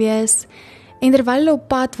bussie gewees. En terwyl hulle op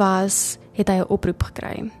pad was, het hy 'n oproep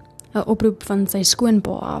gekry. 'n Oproep van sy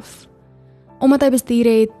skoonpa af. Omdat hy bestuur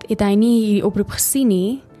het, het hy nie hierdie oproep gesien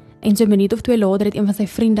nie, en so 'n minuut of 2 later het een van sy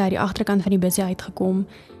vriende uit die agterkant van die bussie uitgekom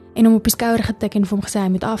en hom op die skouer getik en vir hom gesê hy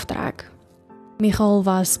moet aftrek. Michael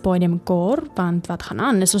was baie in mekaar, want wat gaan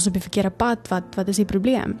aan? Is ons op die verkeerde pad? Wat is die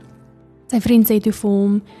probleem? Sy vriend sê toe vir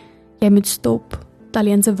hom, jy moet stop,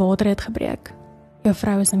 Daleen se water het gebreek. Jou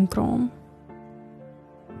vrou is in kraam.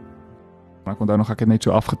 Ek onthou nog, ek het net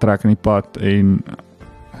so afgetrek in die pad en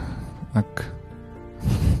ek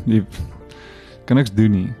kan niks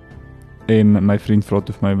doen nie. En my vriend vra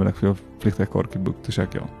toe vir my, wil ek vir jou vliegtuigkaartjie boek? Toe sê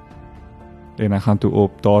ek ja. En hy gaan toe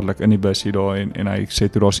op, dadelik in die bus hier daar, en hy sê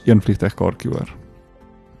toe, daar's 1 vliegtuigkaartjie oor.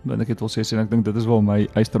 Want ek het wel sê, en ek dink dit is waar my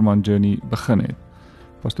eysterman journey begin het.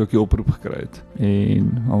 Was toe ek die oproep gekry het.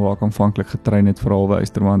 En waar ek aanvanklik getrein het vir halwe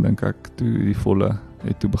eysterman, dink ek, toe die volle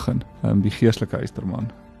het toe begin. Die geestelike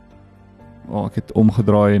eysterman. Ek het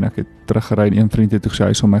omgedraai en ek het teruggery en een vriend het toe gesê,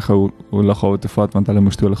 hy sal my gou lughawe te vat, want hulle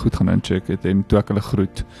moes toe hulle goed gaan incheck het, en toe ek hulle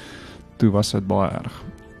groet, toe was dit baie erg.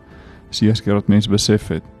 Dis die eerste keer dat mense besef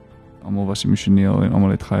het, almal was emosioneel en almal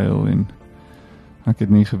het gehuil, en ek het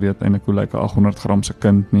nie geweet eintlik hoe lyk 'n 800 gram se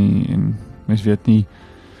kind nie, en mens weet nie,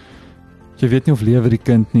 jy weet nie of lewe die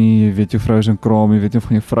kind nie, jy weet jou vrou is in kraam, jy weet nie of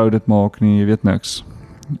gaan jou vrou dit maak nie, jy weet niks.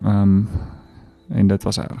 En dit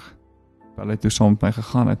was erg. Hulle het toe saam met my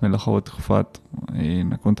gegaan, het my lughawe toe gevat,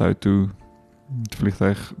 en ek onthou toe, die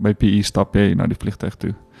vliegtuig, by PE stap jy na die vliegtuig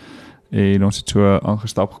toe. En ons het so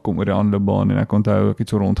aangestap gekom oor die aanloopbaan, en ek onthou, ek het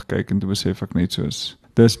so rondgekyk, en toe besef ek net soos,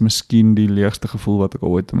 dis miskien die leegste gevoel wat ek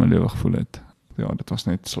ooit in my lewe gevoel het. Ja, dit was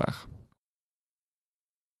net sleg.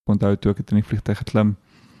 Ek onthou toe ek het in die vliegtuig geklim,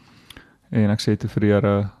 en ek sê toe vir die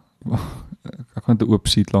Here, ek kan 'n oop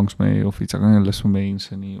seat langs my hê of iets, ek kan nie lus vir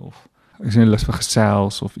mense nie, of ek is nie lus vir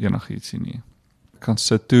gesels of enigiets nie. Ek kan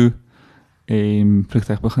sit toe, en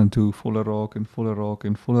vliegtuig begin toe voller raak en voller raak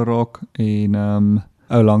en voller raak, en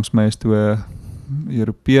ou langs my is toe 'n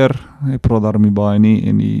Europeër, hy praat daarmee baie nie,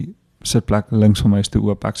 en die sitplek links van my is toe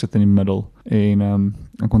oop, ek sit in die middel, en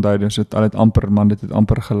ek onthou dit het amper, man, dit het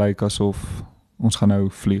amper gelyk asof ons gaan nou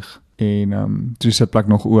vlieg, en toe die sitplek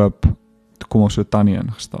nog oop, toe kom ons so tannie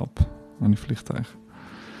ingestap in die vliegtuig.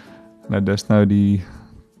 Nou dis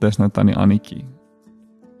nou tannie Annetjie.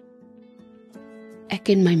 Ek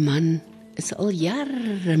en my man is al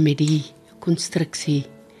jare met die konstruksie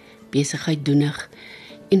besigheid doenig,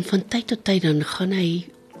 en van tyd tot tyd dan gaan hy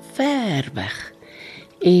ver weg.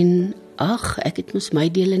 En ek het mos my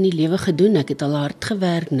deel in die lewe gedoen, ek het al hard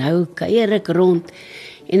gewerk, nou kuier ek rond,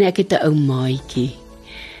 en ek het 'n ou maatjie,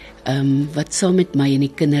 wat saam met my in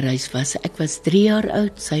die kinderhuis was. Ek was 3 jaar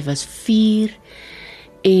oud, sy was 4,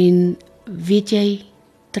 en weet jy,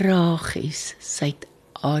 tragies, sy het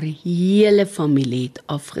haar hele familie het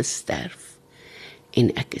afgesterf,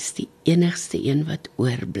 en ek is die enigste een wat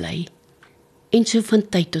oorbly. En so van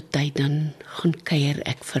tyd tot tyd dan gaan kuier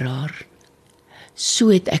ek vir haar. So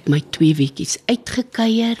het ek my 2 weekies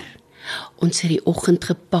uitgekuier, ons het die oggend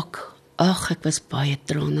gepak, ek was baie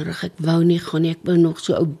tranerig, ek wou nie gaan nie, ek wou nog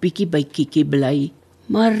so ou bietjie by Kiki bly,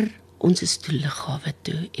 maar ons is toe lughawe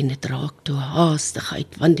toe, en dit raak toe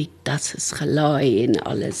haastigheid, want die tas is gelaai en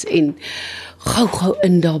alles, en gou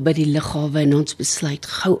in daar by die lughawe, en ons besluit,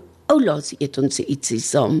 oulaas eet ons ietsie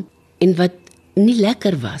saam, en wat nie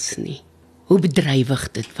lekker was nie, hoe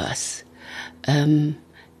bedrywig dit was.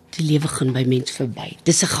 Die lewe gaan by mens verby.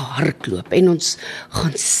 Dis 'n gehardloop, en ons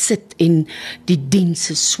gaan sit, en die diens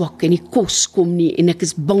is swak, en die kos kom nie, en ek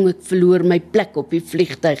is bang ek verloor my plek op die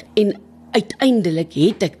vliegtuig, en uiteindelik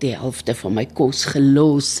het ek die helfte van my kos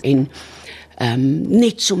gelos, en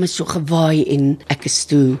net sommer so gewaai, en ek is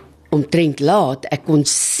toe omtrent laat, ek kon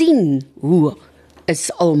sien hoe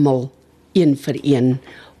is almal een vir een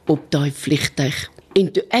op daai vliegtuig,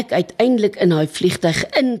 en toe ek uiteindelik in daai vliegtuig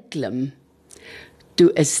inklim,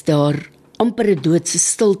 toe is daar amper 'n doodse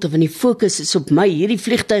stilte, want die fokus is op my, hierdie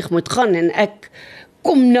vliegtuig moet gaan, en ek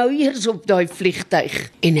kom nou eers op daai vliegtuig,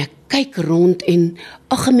 en ek kyk rond, en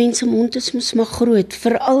 'n mens se mond is mos maar groot,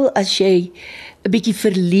 veral as jy 'n bietjie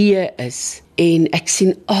verleë is, en ek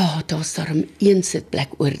sien, daar's daar 'n sitplek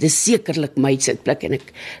oor, dis sekerlik my sitplek, en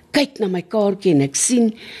ek kyk na my kaartjie, en ek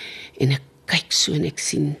sien, en ek kyk so, en ek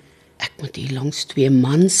sien, ek moet hier langs 2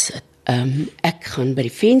 mans sit. Ek gaan by die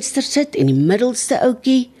venster sit, en die middelste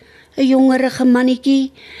ouetjie, 'n jongerige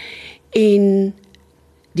mannetjie, en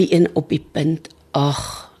die een op die punt,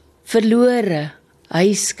 verlore,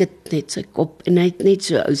 hy skud net sy kop, en hy het net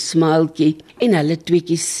so 'n ou smaaltjie, en hulle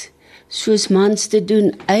tweetjies, soos mans te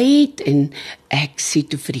doen, uit, en ek sê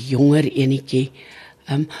toe vir die jonger enetjie,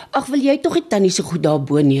 wil jy tog nie tannie so goed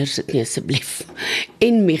daarbo neersit nie, asseblief.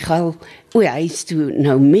 En Michael, hy is toe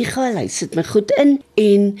nou Michael, hy sit my goed in,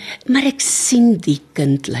 maar ek sien die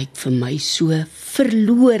kind lyk vir my so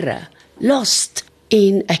verlore, lost,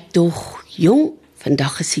 en ek dog, jong,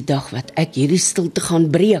 vandag is die dag wat ek hierdie stilte gaan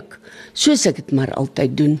breek, soos ek dit maar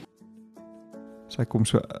altyd doen. Sy kom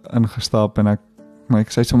so ingestap, en ek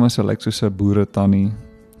sê sommer sy lyk soos 'n boere tannie,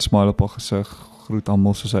 smile op haar gesig, groet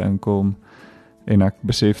almal soos sy inkom, en ek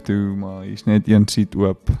besef toe, maar hier's net 1 seat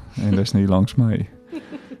oop, en dis nie langs my.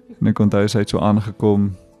 En ek onthou sy het so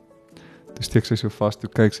aangekom, toe steek sy so vas, toe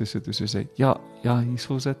kyk sy so, toe sê, ja, hier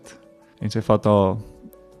sou sit, en sy vat haar,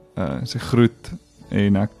 sy groet,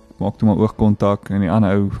 en ek maak toe maar oogkontak, en die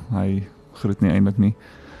ander ou, hy groet nie eintlik nie,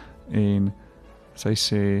 en sy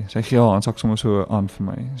gee haar handsak sommer so aan vir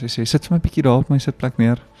my, sy sê, sit vir my bietjie daar op my sitplek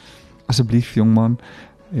neer, asseblief jongman,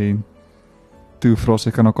 en toe vra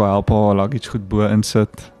sy, kan ek haar help haar luggage goed bo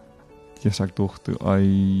insit, ek dog toe,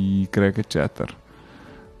 kry ek 'n chatter,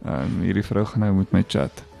 hierdie vrou gaan nou met my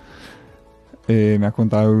chat, en ek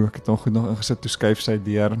onthou, ek het nog goed ingesit, toe skuif sy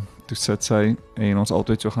deur, toe sit sy, en ons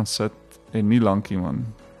altyd so gaan sit, en nie lankie man,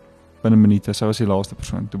 binne minute, sy was die laaste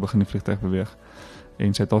persoon, toe begin die vliegtuig beweeg,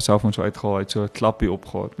 en sy het haar selfoon so uitgehaal, het so 'n klappie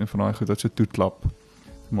opgehad, en van daai goed het so toeklap,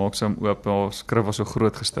 maak sy hom oop, haar skrif was so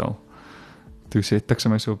groot gestel, toe sê, tik sy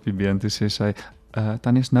my so op die been, toe sê sy,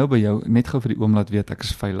 Tannie is nou by jou, net gou vir die oom laat weet, ek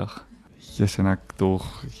is veilig. En ek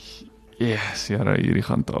dog, yes, jare, hierdie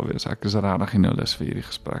gaan daar wees, ek is regtig nie nou lus vir hierdie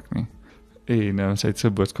gesprek nie. En sy het sy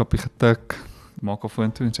boodskapie getik, maak haar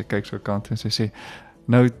foon toe, en sy kyk so kant, en sy sê,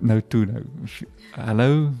 nou,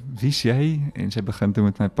 hallo, wie's jy? En sy begin toe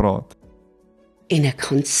met my praat. En ek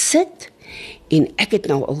gaan sit, en ek het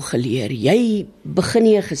nou al geleer, jy begin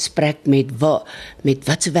nie 'n gesprek met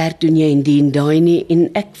wat se werk doen jy en die en daai nie, en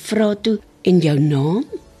ek vra toe, en jou naam?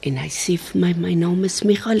 En hy sê vir my naam is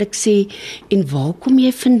Michael. Ek sê, en waar kom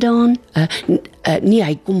jy vandaan? Nee,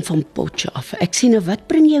 hy kom van Potje af. Ek sê, nou wat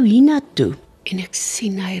bring jou hiernatoe? En ek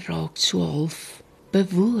sien hy raak so half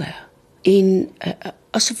bewoe. En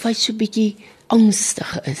asof hy so bietjie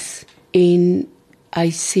angstig is. En hy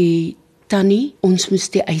sê, Tannie, ons moes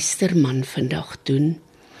die eysterman vandag doen,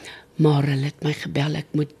 maar hulle het my gebel, ek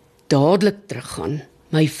moet dadelik teruggaan.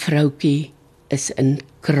 My vroutjie is in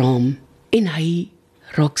kraam. En hy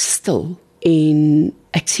raak stil en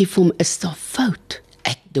ek sê vir hom, is daar fout?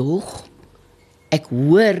 Ek dog. Ek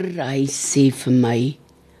hoor hy sê vir my,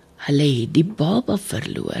 hulle het die baba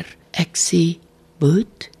verloor. Ek sê,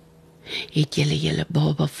 Boet, het julle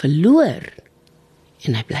baba verloor?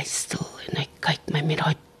 En hy bly stil en hy kyk my met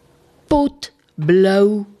daai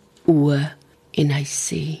potblou oë en hy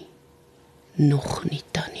sê, nog nie,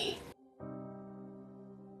 Tannie.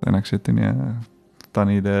 En ek sê toe nee,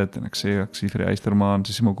 Tannie dit, en ek sê vir die eysterman,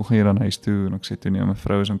 sy sê maar, kom gaan hier aan huis toe, en ek sê toe nee, my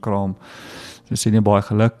vrou is in kraam, sy sê nie baie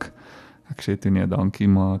geluk, ek sê toe nee, dankie,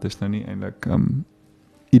 maar het is nou nie eintlik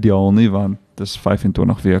ideaal nie, want het is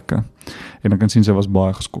 25 weke, en ek kan sien, sy was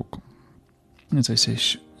baie geskok, en sy sê,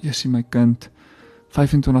 jy sien my kind,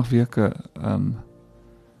 25 weke,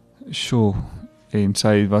 en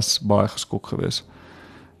sy was baie geskok geweest.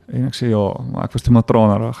 En ek sê ja, maar ek was toe maar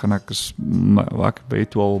tranerig en ek het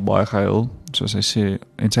toe al baie gehuil, soos sy sê,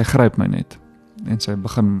 en sy gryp my net. En sy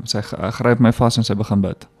gryp my vas en sy begin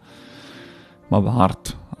bid. Maar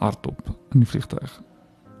hardop in die vliegtuig.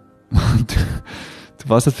 Toe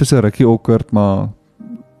was dit vir so rukkie awkward, maar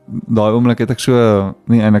daai oomblik het ek so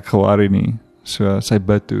nie eintlik geworry nie. So sy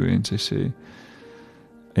bid toe en sy sê,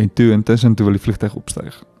 en toe intussen toe wil die vliegtuig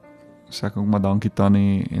opstyg. Sê ek ook maar dankie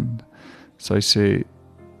Tannie, en sy sê,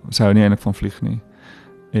 sy hou nie eintlik van vlieg nie,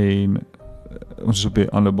 en ons is op die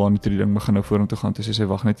ander baan toe die ding begin nou voor hom toe gaan, toe sy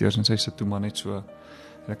wag net eers, en sy sit toe maar net so,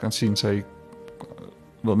 en ek kan sien, sy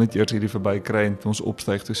wil net eers hierdie verby kry, en toe ons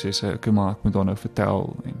opstyg, toe sê sy, okay, maar ek moet haar nou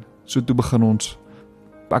vertel, en so toe begin ons,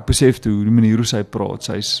 ek besef toe, die manier hoe sy praat,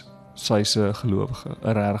 sy's 'n gelowige,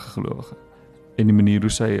 'n regte gelowige, en die manier hoe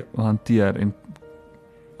sy hanteer, en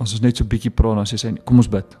as ons net so bietjie praat, dan sê sy, kom ons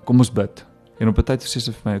bid, en op 'n tyd sê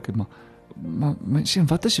sy vir my, okay, maar my sê,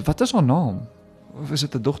 wat is haar naam? Of is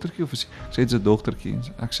dit 'n dogtertjie, of is sy het 'n dogtertjie?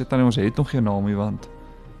 Ek sê, Tannie, ons het nog geen naam nie, want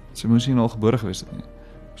sy moes nie al gebore gewees het nie.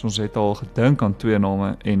 So ons het al gedink aan 2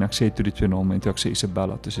 name, en ek sê toe die 2 name, en toe ek sê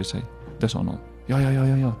Isabella, toe sê sy, dis haar naam.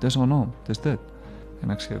 Ja, dis haar naam, dis dit. En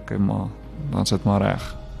ek sê, okay, maar, dan is dit maar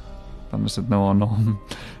reg. Dan is dit nou haar naam.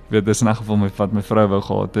 Ek weet, dis in 'n geval wat my vrou wou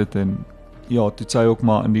gehad het, en ja, toe sy ook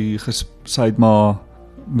maar sy het maar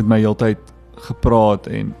met my heeltyd gepraat,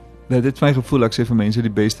 en dit het my gevoel, ek sê vir mense, die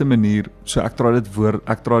beste manier, so ek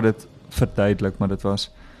traai dit verduidelik, maar dit was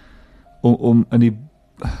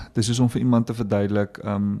dis is om vir iemand te verduidelik,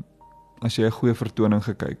 as jy 'n goeie vertoning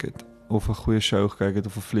gekyk het, of 'n goeie show gekyk het,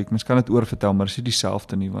 of 'n fliek, mens kan dit oorvertel, maar dit is nie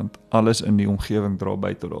dieselfde nie, want alles in die omgewing dra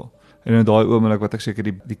by tot daar. En in daai oomblik wat ek seker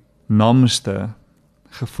die namste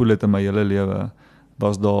gevoel het in my hele lewe,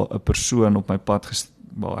 was daar 'n persoon op my pad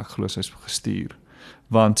ek glo sy is gestuur,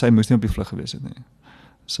 want sy moes nie op die vlug gewees het nie.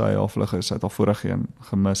 Sy het al vorige een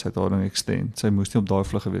gemis, sy het haar ding extend, sy moes nie op daai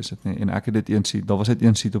vlug gewees het nie, en ek het dit daar was net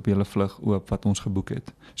een seat op die hele vlug oop wat ons geboek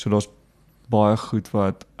het, so daar's baie goed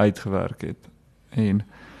wat uitgewerk het, en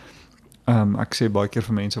ek sê baie keer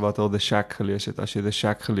vir mense wat al The Shack gelees het, as jy The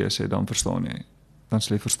Shack gelees het, dan verstaan jy, dan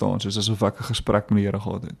sal jy verstaan, soos asof ek 'n gesprek met die Here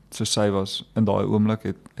gehad het, so sy was, in daai oomblik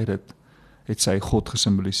het sy God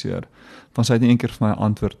gesimboliseer, want sy het nie een keer vir my 'n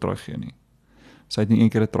antwoord traai gee nie, sy het nie een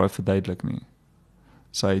keer 'n traai verduidelik nie,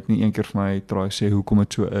 sy het nie een keer vir my traai sê hoekom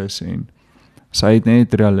dit so is, en sy het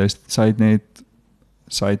net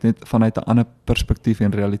sy het net vanuit 'n ander perspektief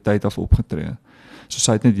en realiteit af opgetree, so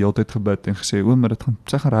sy het net heeltyd gebid en gesê, maar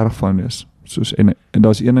sy gaan regtig fyn wees, en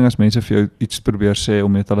daar's een ding as mense vir jou iets probeer sê,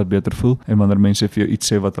 om net hulle beter voel, en wanneer mense vir jou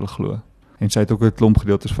iets sê wat hulle glo, en sy het ook 'n klomp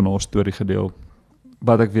gedeeltes van haar storie gedeel,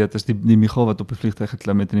 wat ek weet is die Michael wat op die vliegtuig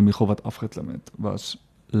geklim het, en die Michael wat afgeklim het, was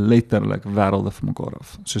letterlik wêrelde van mekaar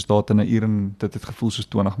af. Soos daar in 'n uur, en dit het gevoel soos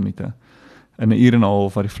 20 minute. In 'n uur en 'n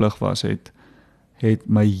half wat die vlug was, het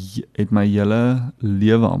my hele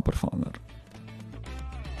lewe amper verander.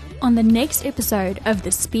 On the next episode of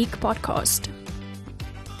the Speak podcast.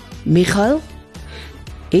 Michael,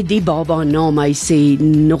 het die baba naam, hy sê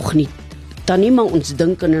nog nie, Tannie, maar ons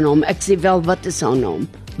dink aan 'n naam. Ek sê wel, wat is haar naam?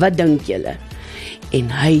 Wat dink julle? En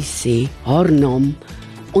hy sê, haar naam,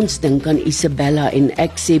 ons dink aan Isabella, en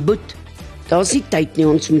ek sê, Boet, daar's nie tyd nie,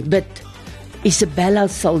 ons moet bid. Isabella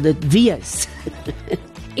sal dit wees.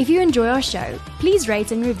 If you enjoy our show, please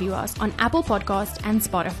rate and review us on Apple Podcasts and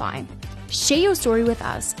Spotify. Share your story with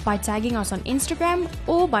us by tagging us on Instagram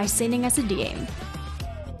or by sending us a DM.